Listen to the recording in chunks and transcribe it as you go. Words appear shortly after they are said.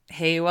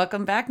Hey,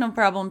 welcome back, No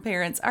Problem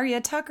Parents. Are you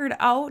tuckered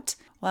out?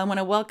 Well, I want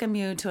to welcome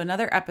you to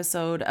another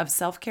episode of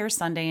Self-Care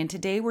Sunday, and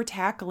today we're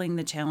tackling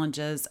the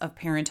challenges of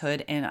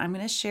parenthood, and I'm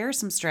going to share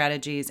some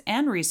strategies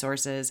and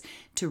resources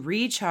to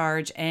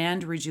recharge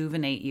and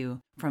rejuvenate you.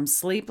 From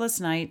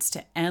sleepless nights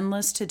to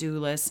endless to-do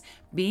lists,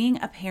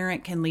 being a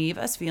parent can leave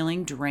us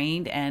feeling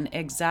drained and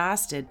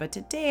exhausted, but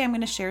today I'm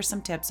going to share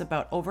some tips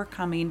about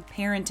overcoming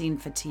parenting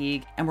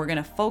fatigue, and we're going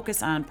to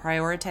focus on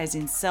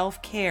prioritizing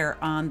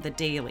self-care on the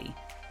daily.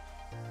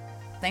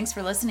 Thanks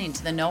for listening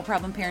to the No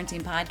Problem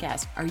Parenting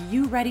Podcast. Are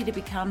you ready to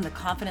become the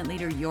confident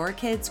leader your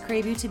kids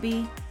crave you to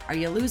be? Are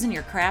you losing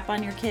your crap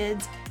on your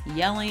kids,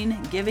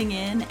 yelling, giving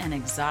in, and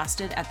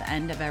exhausted at the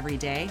end of every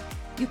day?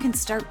 You can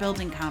start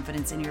building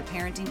confidence in your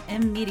parenting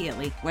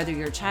immediately, whether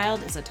your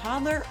child is a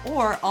toddler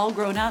or all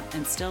grown up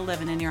and still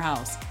living in your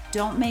house.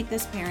 Don't make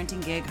this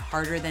parenting gig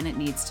harder than it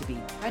needs to be.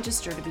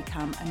 Register to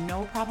become a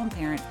No Problem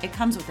Parent. It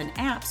comes with an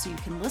app so you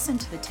can listen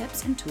to the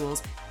tips and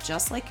tools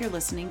just like you're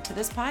listening to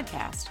this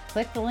podcast.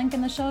 Click the link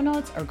in the show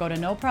notes or go to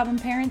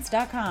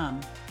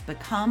noproblemparents.com.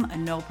 Become a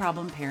No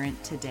Problem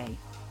Parent today.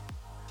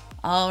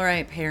 All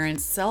right,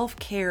 parents,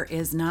 self-care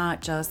is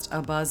not just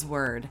a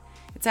buzzword.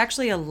 It's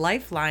actually a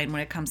lifeline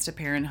when it comes to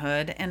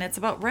parenthood, and it's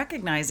about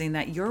recognizing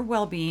that your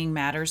well-being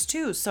matters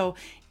too. So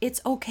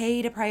it's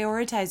okay to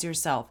prioritize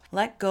yourself.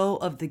 Let go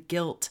of the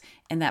guilt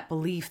and that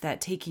belief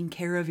that taking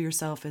care of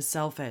yourself is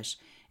selfish.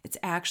 It's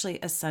actually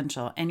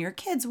essential, and your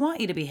kids want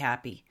you to be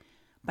happy.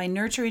 By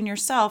nurturing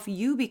yourself,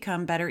 you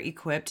become better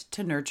equipped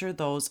to nurture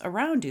those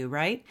around you,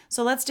 right?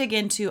 So let's dig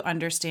into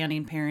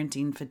understanding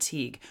parenting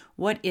fatigue.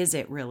 What is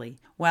it really?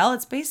 Well,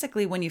 it's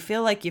basically when you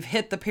feel like you've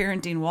hit the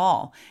parenting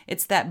wall.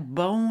 It's that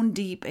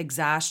bone-deep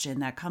exhaustion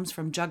that comes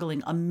from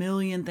juggling a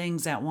million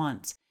things at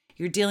once.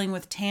 You're dealing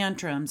with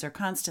tantrums or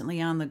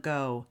constantly on the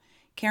go,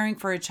 caring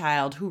for a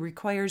child who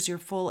requires your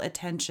full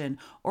attention,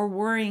 or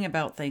worrying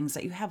about things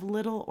that you have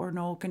little or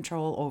no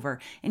control over,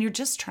 and you're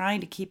just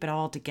trying to keep it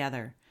all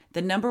together.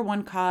 The number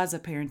one cause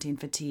of parenting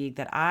fatigue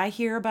that I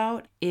hear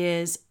about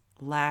is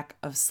lack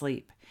of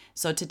sleep.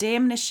 So today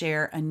I'm going to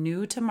share a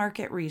new to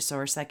market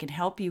resource that can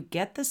help you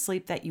get the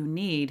sleep that you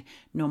need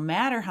no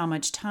matter how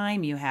much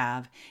time you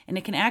have. And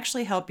it can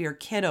actually help your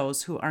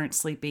kiddos who aren't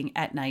sleeping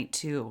at night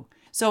too.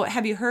 So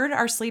have you heard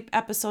our sleep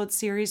episode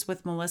series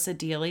with Melissa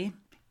Deely?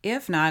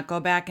 If not,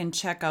 go back and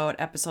check out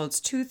episodes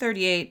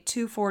 238,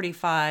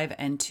 245,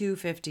 and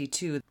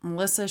 252.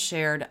 Melissa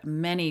shared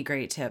many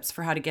great tips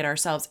for how to get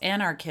ourselves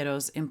and our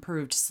kiddos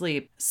improved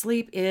sleep.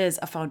 Sleep is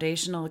a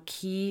foundational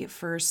key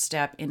first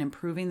step in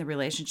improving the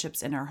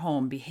relationships in our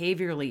home,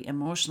 behaviorally,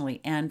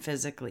 emotionally, and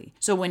physically.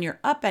 So when you're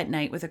up at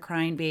night with a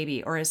crying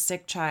baby or a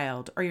sick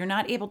child, or you're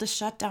not able to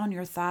shut down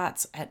your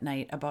thoughts at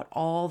night about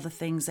all the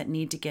things that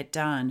need to get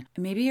done,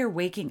 maybe you're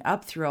waking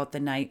up throughout the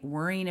night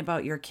worrying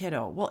about your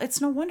kiddo. Well,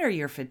 it's no wonder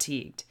you're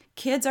fatigued.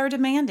 Kids are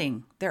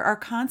demanding. There are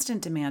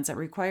constant demands that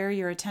require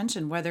your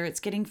attention, whether it's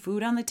getting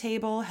food on the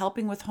table,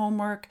 helping with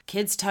homework,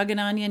 kids tugging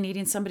on you,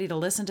 needing somebody to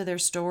listen to their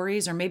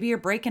stories, or maybe you're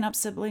breaking up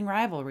sibling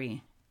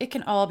rivalry. It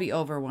can all be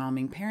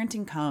overwhelming.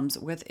 Parenting comes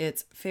with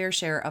its fair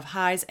share of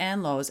highs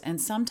and lows,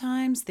 and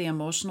sometimes the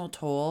emotional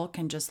toll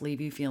can just leave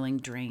you feeling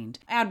drained.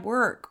 Add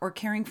work or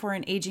caring for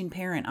an aging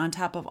parent on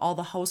top of all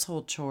the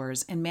household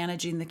chores and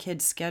managing the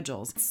kids'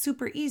 schedules. It's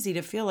super easy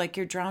to feel like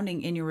you're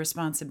drowning in your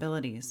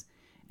responsibilities.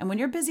 And when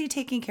you're busy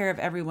taking care of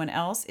everyone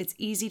else, it's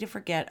easy to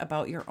forget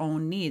about your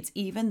own needs,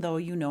 even though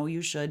you know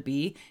you should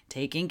be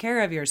taking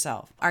care of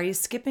yourself. Are you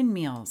skipping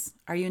meals?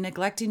 Are you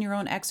neglecting your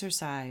own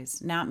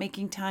exercise, not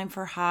making time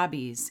for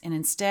hobbies? And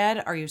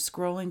instead, are you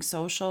scrolling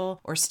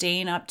social or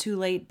staying up too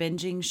late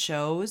binging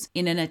shows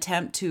in an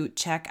attempt to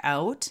check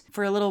out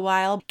for a little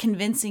while,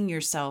 convincing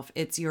yourself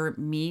it's your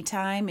me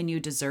time and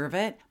you deserve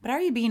it? But are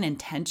you being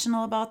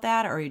intentional about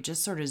that, or are you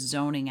just sort of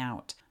zoning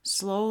out?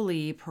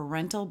 Slowly,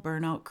 parental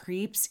burnout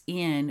creeps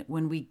in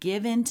when we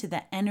give in to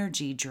the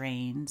energy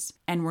drains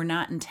and we're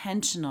not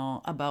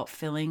intentional about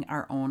filling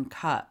our own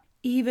cup.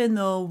 Even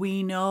though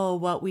we know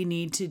what we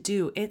need to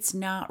do, it's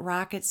not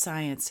rocket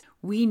science.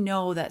 We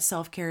know that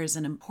self-care is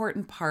an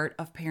important part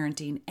of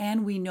parenting,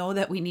 and we know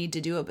that we need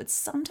to do it, but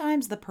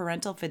sometimes the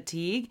parental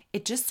fatigue,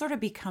 it just sort of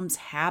becomes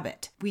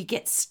habit. We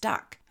get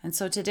stuck. And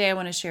so today I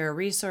want to share a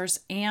resource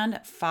and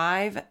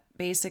 5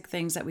 basic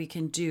things that we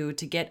can do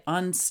to get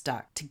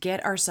unstuck, to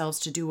get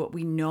ourselves to do what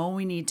we know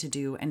we need to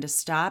do, and to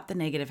stop the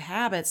negative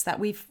habits that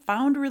we've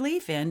found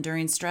relief in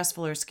during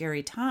stressful or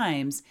scary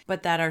times,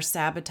 but that are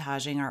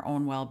sabotaging our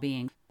own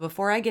well-being.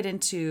 Before I get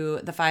into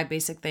the 5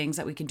 basic things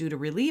that we can do to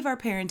relieve our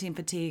parenting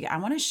fatigue, I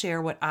want to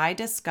share what I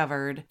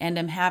discovered and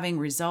am having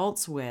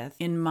results with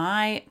in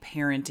my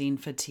parenting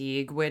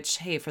fatigue, which,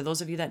 hey, for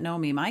those of you that know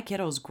me, my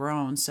kiddo's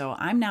grown, so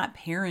I'm not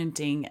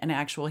parenting an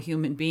actual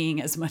human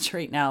being as much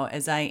right now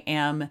as I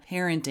am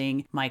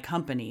parenting my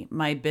company,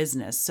 my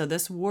business. So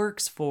this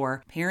works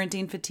for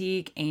parenting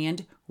fatigue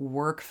and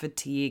work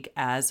fatigue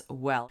as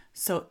well.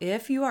 So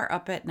if you are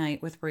up at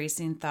night with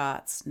racing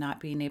thoughts, not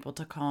being able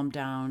to calm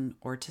down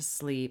or to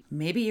sleep,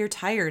 maybe you're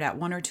tired at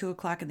 1 or 2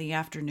 o'clock in the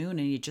afternoon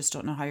and you just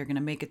don't know how you're going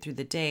to make it through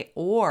the day,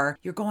 or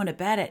you're going to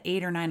bed at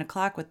 8 or 9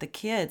 o'clock with the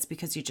kids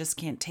because you just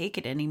can't take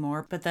it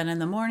anymore. But then in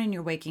the morning,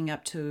 you're waking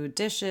up to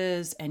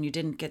dishes and you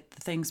didn't get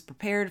the things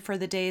prepared for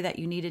the day that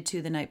you needed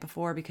to the night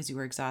before because you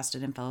were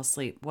exhausted and fell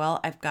asleep. Well,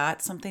 I've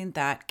got something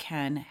that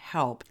can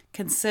help.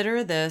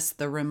 Consider this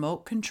the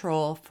remote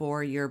control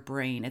for your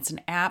brain. It's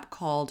an app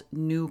called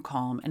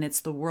NuCalm, and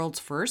it's the world's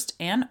first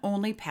and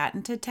only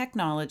patented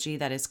technology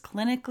that is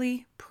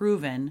clinically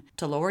proven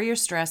to lower your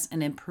stress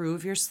and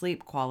improve your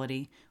sleep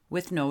quality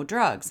with no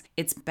drugs.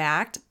 It's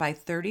backed by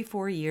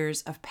 34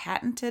 years of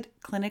patented,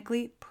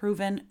 clinically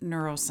proven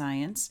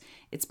neuroscience.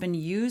 It's been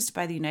used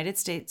by the United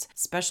States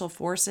Special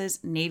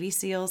Forces, Navy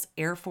SEALs,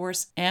 Air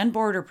Force, and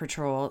Border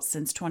Patrol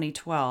since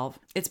 2012.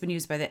 It's been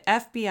used by the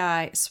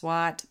FBI,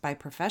 SWAT, by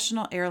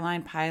professional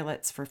airline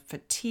pilots for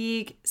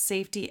fatigue,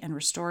 safety, and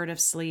restorative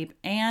sleep,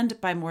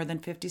 and by more than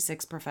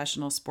 56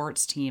 professional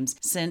sports teams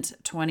since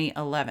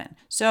 2011.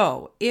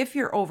 So if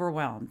you're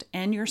overwhelmed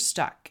and you're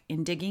stuck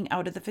in digging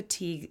out of the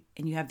fatigue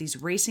and you have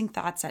these racing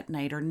thoughts at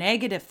night or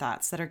negative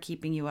thoughts that are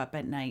keeping you up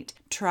at night,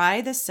 try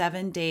the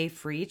 7-day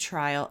free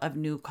trial of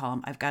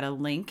NuCalm. I've got a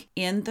link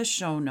in the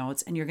show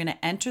notes, and you're going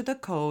to enter the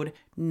code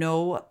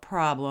no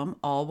problem,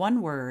 all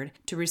one word,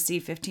 to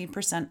receive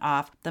 15%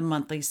 off the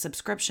monthly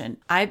subscription.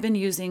 I've been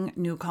using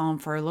NuCalm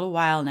for a little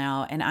while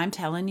now, and I'm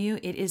telling you,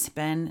 it has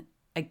been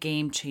a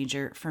game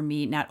changer for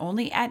me, not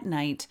only at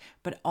night,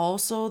 but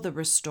also the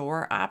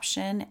restore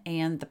option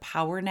and the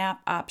power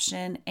nap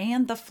option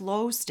and the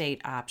flow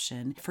state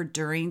option for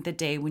during the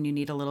day when you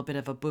need a little bit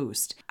of a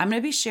boost. I'm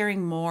going to be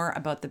sharing more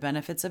about the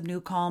benefits of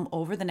NuCalm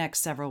over the next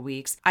several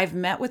weeks. I've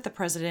met with the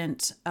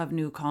president of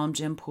NuCalm,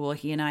 Jim Poole.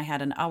 He and I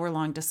had an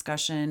hour-long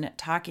discussion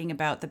talking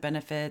about the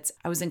benefits.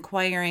 I was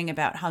inquiring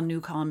about how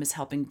NuCalm is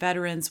helping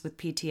veterans with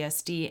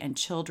PTSD and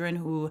children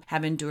who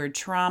have endured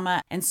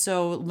trauma. And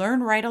so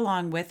learn right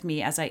along with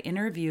me as I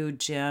interview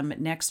Jim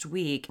next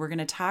week. We're going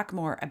to talk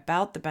more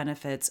about the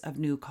benefits of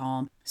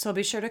NuCalm. So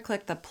be sure to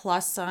click the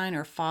plus sign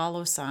or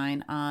follow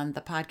sign on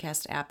the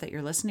podcast app that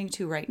you're listening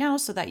to right now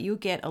so that you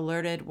get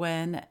alerted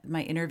when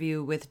my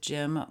interview with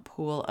Jim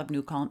Poole of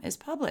NuCalm is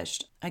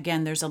published.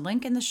 Again, there's a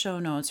link in the show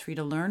notes for you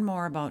to learn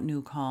more about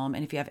NuCalm.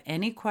 And if you have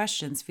any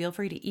questions, feel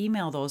free to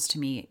email those to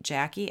me,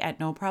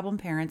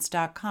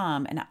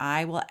 Jackie@noproblemparents.com, and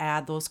I will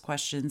add those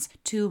questions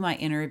to my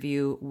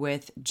interview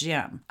with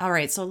Jim. All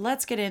right, so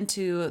let's get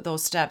into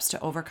those steps to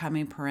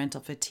overcoming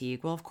parental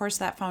fatigue. Well, of course,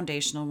 that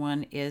foundational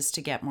one is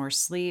to get more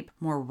sleep,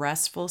 more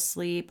restful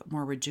sleep,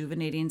 more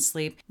rejuvenating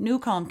sleep.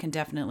 NuCalm can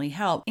definitely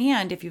help.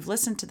 And if you've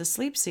listened to the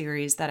sleep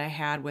series that I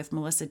had with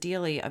Melissa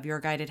Deely of Your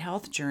Guided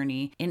Health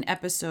Journey, in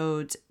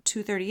episodes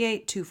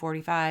 238,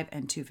 245,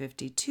 and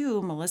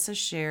 252, Melissa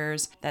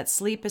shares that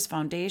sleep is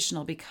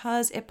foundational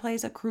because it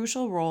plays a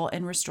crucial role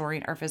in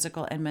restoring our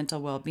physical and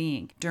mental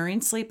well-being.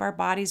 During sleep, our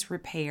bodies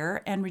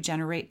repair and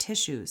regenerate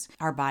tissues.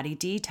 Our body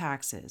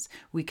detoxes.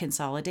 We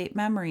consolidate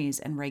memories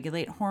and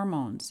regulate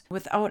hormones.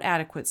 Without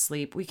adequate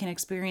sleep, we can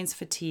experience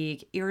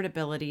fatigue,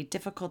 irritability,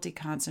 difficulty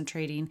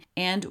concentrating,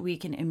 and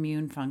weaken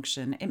immune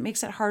function. It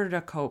makes it harder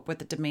to cope with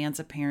the demands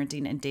of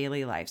parenting and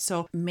daily life.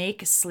 So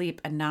make sleep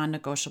a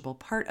non-negotiable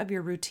part of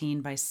your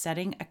routine by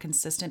setting a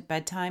consistent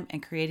bedtime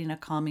and creating a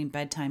calming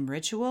bedtime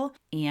ritual.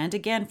 And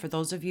again, for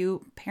those of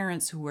you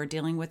parents who are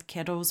dealing with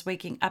kiddos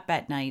waking up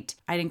at night,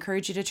 I'd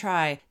encourage you to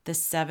try the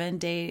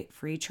 7-day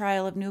free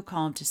trial of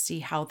NuCalm to see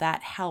how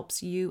that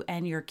helps you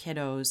and your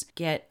kiddos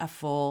get a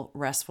full,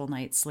 restful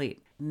night's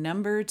sleep.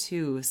 Number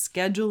 2,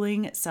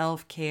 scheduling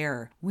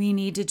self-care. We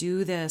need to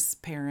do this,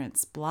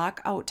 parents. Block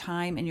out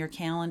time in your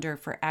calendar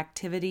for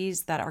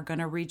activities that are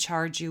going to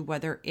recharge you,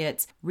 whether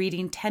it's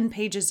reading 10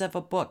 pages of a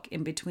book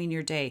in between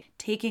your day,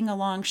 taking a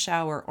long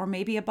shower, or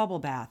maybe a bubble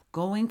bath,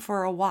 going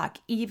for a walk,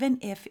 even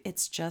if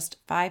it's just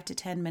 5 to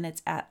 10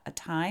 minutes at a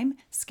time.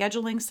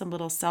 Scheduling some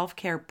little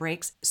self-care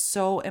breaks,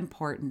 so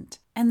important.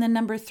 And then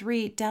number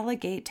 3,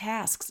 delegate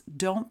tasks.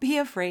 Don't be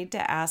afraid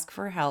to ask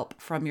for help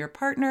from your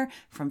partner,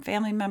 from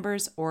family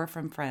members, or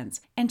from friends.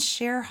 And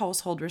share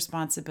household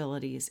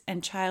responsibilities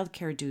and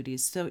childcare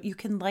duties so you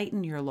can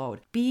lighten your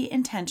load. Be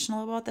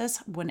intentional about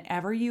this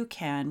whenever you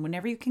can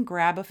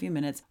grab a few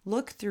minutes.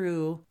 Look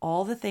through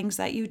all the things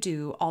that you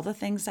do, all the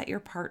things that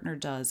your partner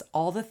does,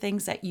 all the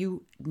things that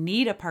you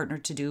need a partner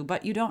to do,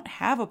 but you don't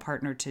have a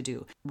partner to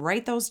do.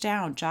 Write those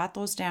down, jot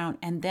those down,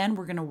 and then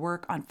we're going to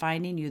work on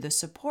finding you the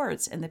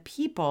supports and the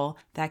people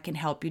that can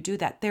help you do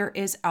that. There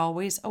is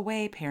always a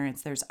way,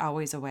 parents. There's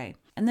always a way.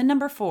 And then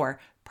number 4,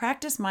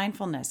 Practice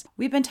mindfulness.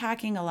 We've been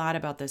talking a lot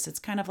about this. It's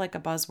kind of like a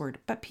buzzword,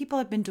 but people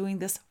have been doing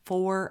this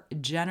for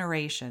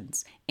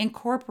generations.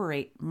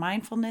 Incorporate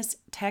mindfulness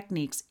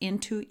techniques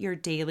into your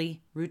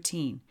daily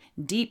routine.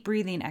 Deep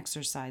breathing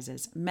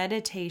exercises,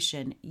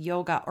 meditation,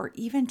 yoga, or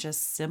even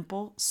just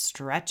simple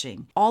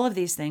stretching. All of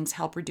these things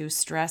help reduce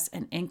stress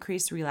and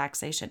increase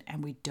relaxation,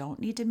 and we don't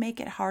need to make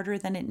it harder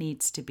than it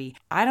needs to be.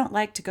 I don't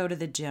like to go to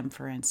the gym,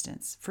 for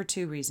instance, for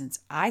two reasons.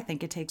 I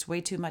think it takes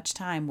way too much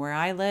time. Where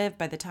I live,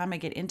 by the time I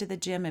get into the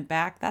gym and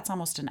back, that's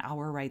almost an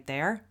hour right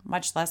there,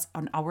 much less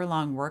an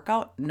hour-long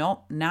workout.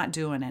 Nope, not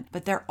doing it.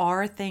 But there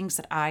are things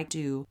that I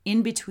do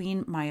in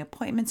between my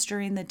appointments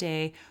during the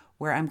day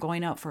where I'm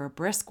going out for a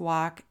brisk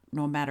walk,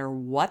 no matter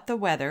what the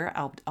weather.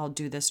 I'll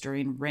do this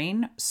during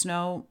rain,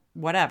 snow,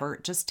 whatever,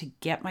 just to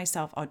get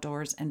myself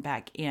outdoors and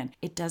back in.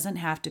 It doesn't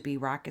have to be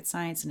rocket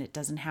science, and it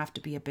doesn't have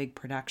to be a big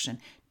production.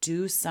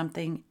 Do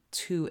something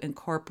to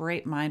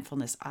incorporate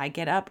mindfulness. I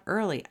get up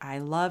early. I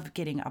love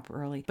getting up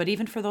early. But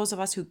even for those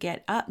of us who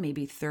get up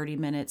maybe 30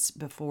 minutes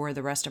before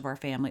the rest of our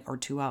family, or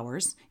 2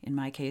 hours, in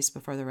my case,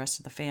 before the rest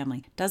of the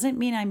family, doesn't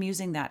mean I'm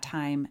using that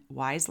time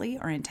wisely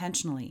or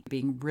intentionally.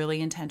 Being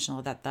really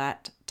intentional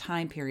that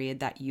time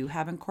period that you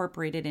have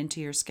incorporated into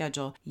your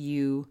schedule,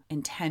 you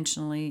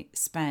intentionally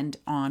spend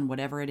on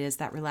whatever it is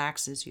that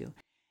relaxes you.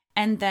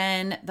 And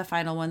then the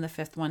final one, the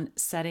fifth one,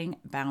 setting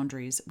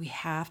boundaries. We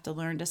have to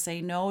learn to say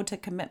no to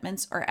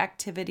commitments or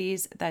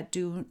activities that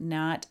do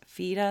not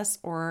feed us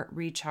or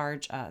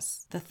recharge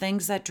us. The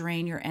things that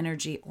drain your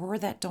energy or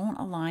that don't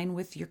align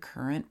with your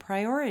current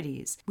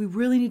priorities. We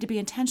really need to be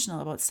intentional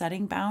about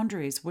setting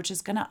boundaries, which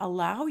is going to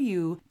allow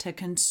you to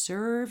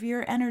conserve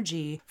your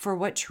energy for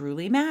what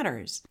truly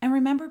matters. And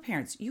remember,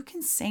 parents, you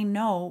can say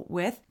no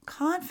with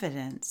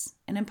confidence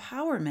and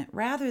empowerment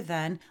rather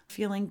than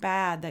feeling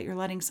bad that you're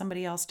letting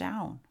somebody else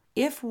down.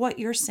 If what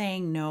you're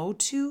saying no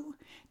to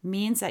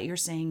means that you're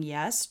saying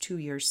yes to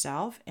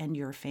yourself and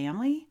your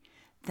family,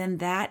 then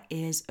that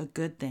is a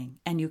good thing.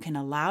 And you can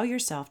allow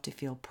yourself to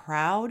feel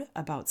proud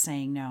about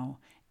saying no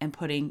and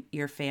putting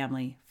your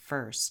family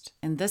first.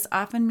 And this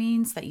often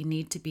means that you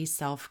need to be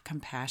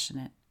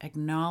self-compassionate.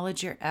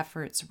 Acknowledge your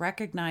efforts,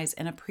 recognize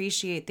and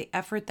appreciate the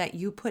effort that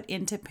you put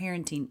into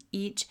parenting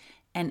each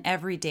and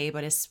every day,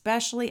 but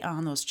especially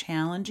on those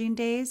challenging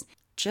days.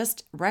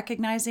 Just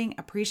recognizing,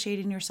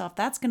 appreciating yourself,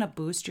 that's going to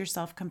boost your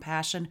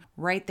self-compassion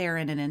right there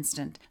in an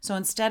instant. So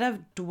instead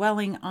of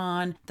dwelling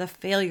on the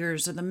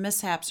failures or the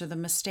mishaps or the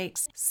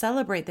mistakes,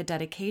 celebrate the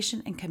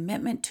dedication and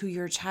commitment to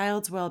your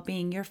child's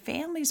well-being, your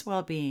family's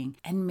well-being,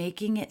 and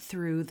making it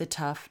through the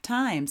tough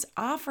times.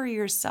 Offer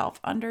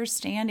yourself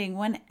understanding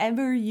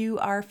whenever you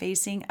are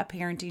facing a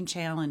parenting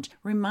challenge.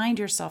 Remind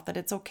yourself that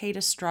it's okay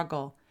to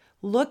struggle.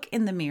 Look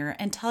in the mirror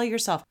and tell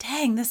yourself,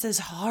 dang, this is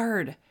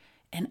hard.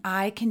 And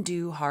I can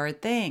do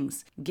hard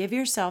things. Give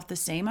yourself the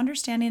same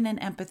understanding and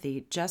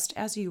empathy just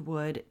as you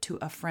would to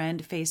a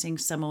friend facing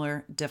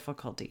similar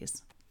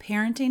difficulties.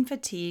 Parenting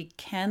fatigue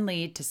can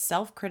lead to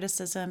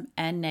self-criticism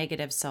and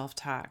negative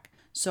self-talk.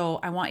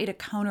 So I want you to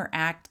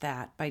counteract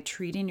that by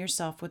treating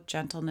yourself with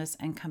gentleness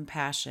and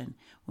compassion.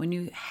 When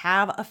you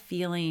have a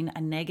feeling,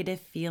 a negative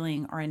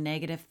feeling or a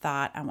negative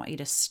thought, I want you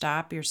to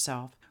stop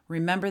yourself.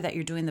 Remember that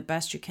you're doing the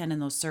best you can in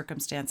those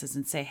circumstances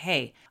and say,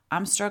 hey,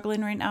 I'm struggling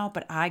right now,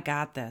 but I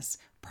got this.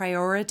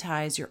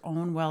 Prioritize your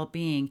own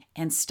well-being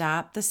and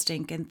stop the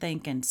stinking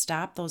thinking.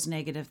 Stop those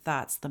negative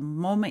thoughts. The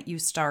moment you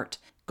start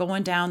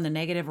going down the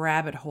negative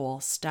rabbit hole,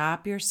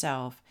 stop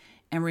yourself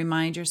and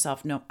remind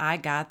yourself, no, I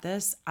got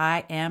this.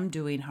 I am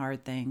doing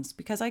hard things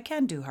because I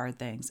can do hard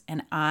things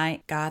and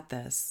I got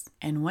this.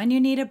 And when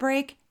you need a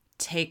break,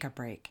 take a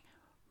break.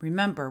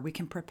 Remember, we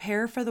can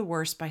prepare for the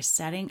worst by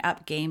setting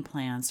up game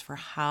plans for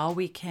how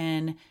we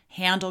can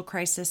handle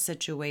crisis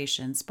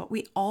situations, but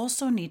we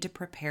also need to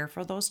prepare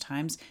for those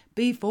times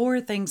before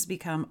things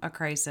become a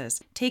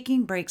crisis.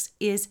 Taking breaks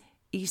is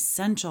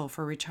essential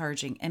for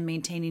recharging and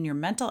maintaining your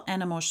mental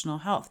and emotional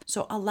health.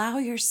 So allow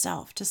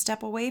yourself to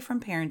step away from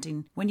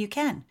parenting when you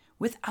can,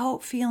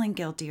 without feeling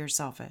guilty or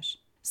selfish.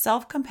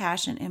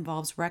 Self-compassion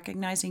involves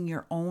recognizing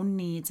your own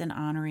needs and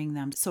honoring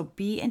them. So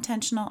be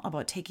intentional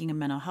about taking a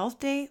mental health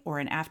day or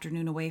an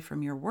afternoon away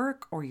from your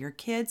work or your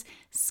kids.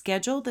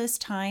 Schedule this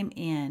time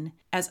in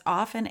as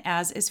often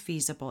as is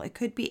feasible. It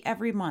could be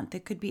every month.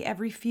 It could be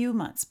every few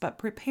months. But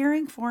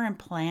preparing for and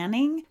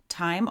planning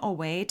time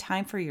away,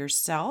 time for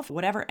yourself,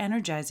 whatever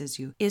energizes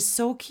you, is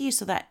so key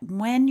so that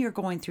when you're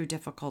going through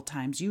difficult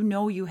times, you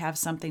know you have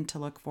something to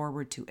look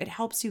forward to. It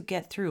helps you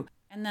get through.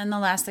 And then the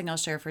last thing I'll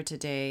share for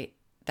today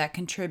that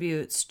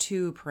contributes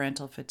to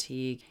parental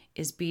fatigue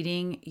is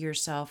beating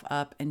yourself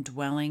up and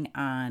dwelling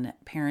on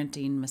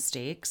parenting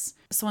mistakes.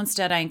 So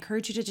instead, I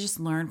encourage you to just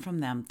learn from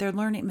them.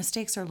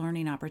 Mistakes are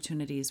learning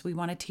opportunities. We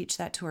want to teach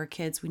that to our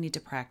kids. We need to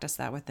practice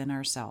that within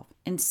ourselves.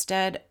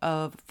 Instead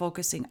of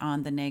focusing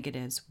on the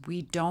negatives,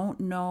 we don't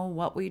know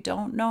what we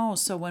don't know.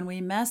 So when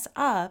we mess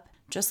up,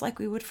 just like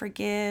we would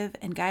forgive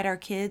and guide our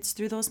kids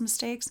through those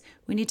mistakes,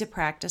 we need to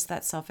practice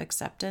that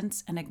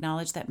self-acceptance and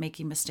acknowledge that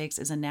making mistakes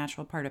is a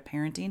natural part of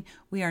parenting.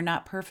 We are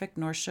not perfect,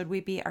 nor should we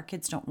be. Our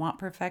kids don't want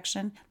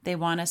perfection. They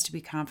want us to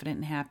be confident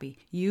and happy.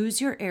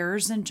 Use your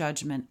errors and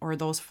judgment, or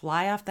those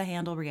fly off the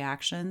handle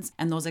reactions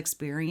and those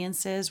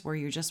experiences where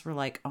you just were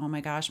like, oh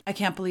my gosh, I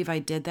can't believe I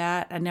did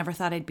that. I never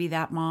thought I'd be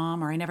that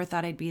mom, or I never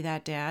thought I'd be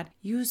that dad.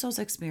 Use those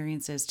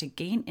experiences to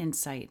gain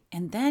insight,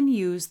 and then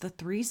use the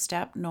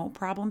 3-step no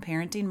problem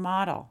parenting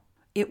model.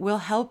 It will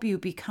help you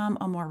become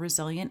a more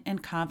resilient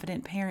and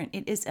confident parent.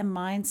 It is a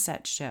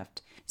mindset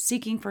shift.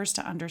 Seeking first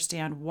to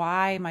understand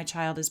why my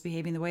child is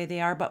behaving the way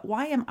they are, but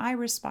why am I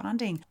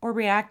responding or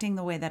reacting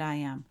the way that I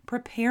am?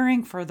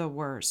 Preparing for the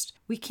worst.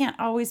 We can't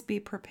always be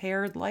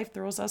prepared. Life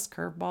throws us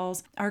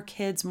curveballs. Our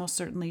kids most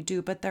certainly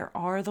do, but there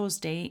are those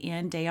day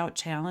in, day out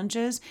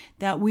challenges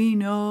that we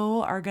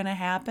know are going to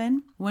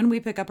happen when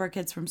we pick up our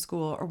kids from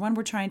school or when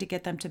we're trying to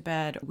get them to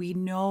bed. We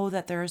know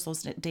that there's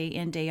those day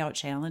in, day out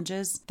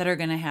challenges that are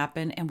going to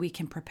happen, and we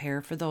can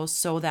prepare for those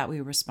so that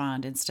we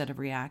respond instead of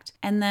react.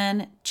 And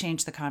then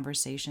change the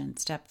conversation.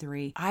 Step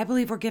 3. I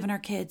believe we're giving our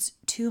kids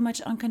too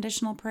much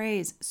unconditional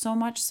praise, so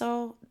much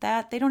so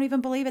that they don't even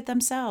believe it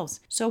themselves.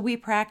 So we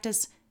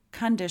practice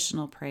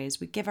conditional praise.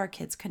 We give our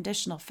kids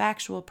conditional,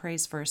 factual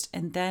praise first,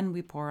 and then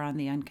we pour on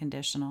the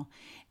unconditional.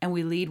 And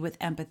we lead with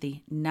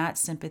empathy, not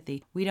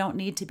sympathy. We don't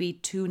need to be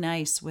too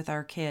nice with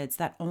our kids.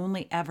 That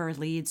only ever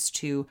leads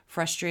to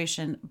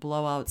frustration,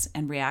 blowouts,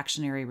 and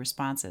reactionary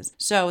responses.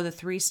 So the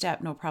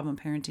 3-step no problem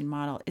parenting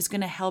model is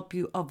going to help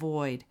you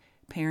avoid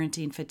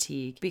parenting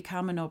fatigue.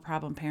 Become a no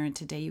problem parent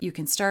today. You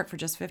can start for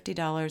just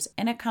 $50,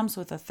 and it comes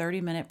with a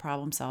 30-minute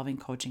problem solving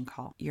coaching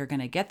call. You're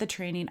going to get the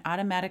training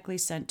automatically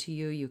sent to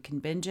you. You can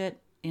binge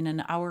it in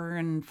an hour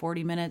and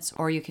 40 minutes,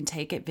 or you can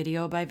take it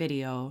video by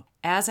video.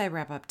 As I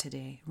wrap up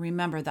today,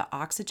 remember the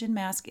oxygen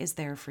mask is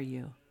there for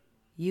you.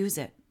 Use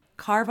it.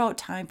 Carve out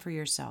time for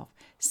yourself,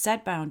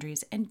 set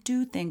boundaries, and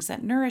do things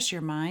that nourish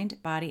your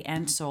mind, body,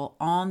 and soul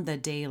on the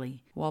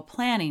daily, while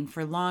planning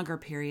for longer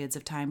periods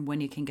of time when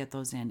you can get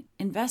those in.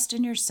 Invest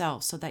in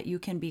yourself so that you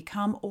can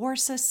become or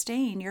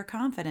sustain your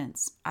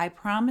confidence. I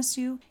promise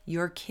you,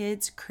 your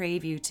kids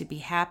crave you to be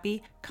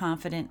happy,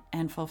 confident,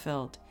 and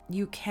fulfilled.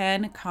 You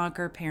can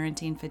conquer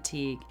parenting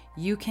fatigue.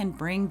 You can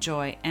bring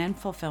joy and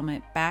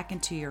fulfillment back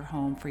into your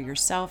home for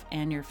yourself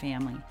and your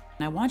family.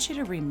 And I want you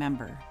to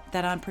remember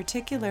that on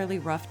particularly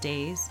rough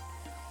days,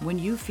 when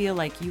you feel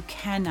like you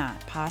cannot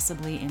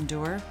possibly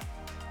endure,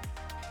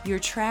 your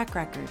track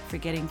record for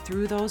getting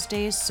through those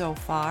days so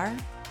far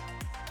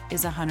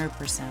is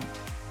 100%.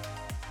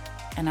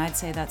 And I'd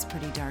say that's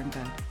pretty darn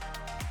good.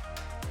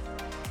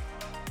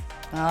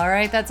 All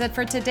right, that's it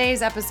for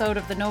today's episode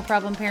of the No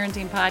Problem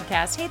Parenting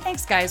Podcast. Hey,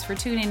 thanks guys for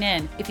tuning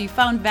in. If you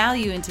found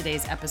value in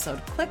today's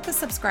episode, click the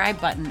subscribe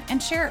button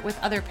and share it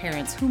with other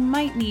parents who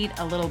might need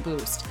a little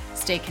boost.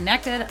 Stay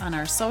connected on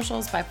our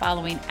socials by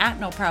following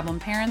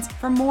 @NoProblemParents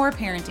for more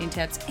parenting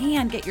tips,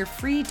 and get your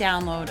free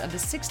download of the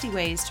 60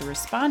 ways to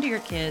respond to your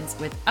kids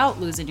without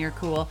losing your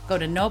cool. Go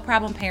to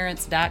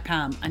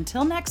NoProblemParents.com.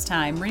 Until next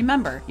time,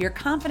 remember, your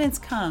confidence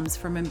comes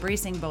from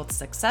embracing both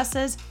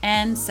successes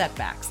and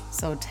setbacks.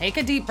 So take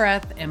a deep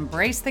breath,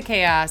 embrace the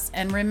chaos,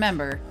 and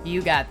remember,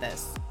 you got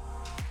this.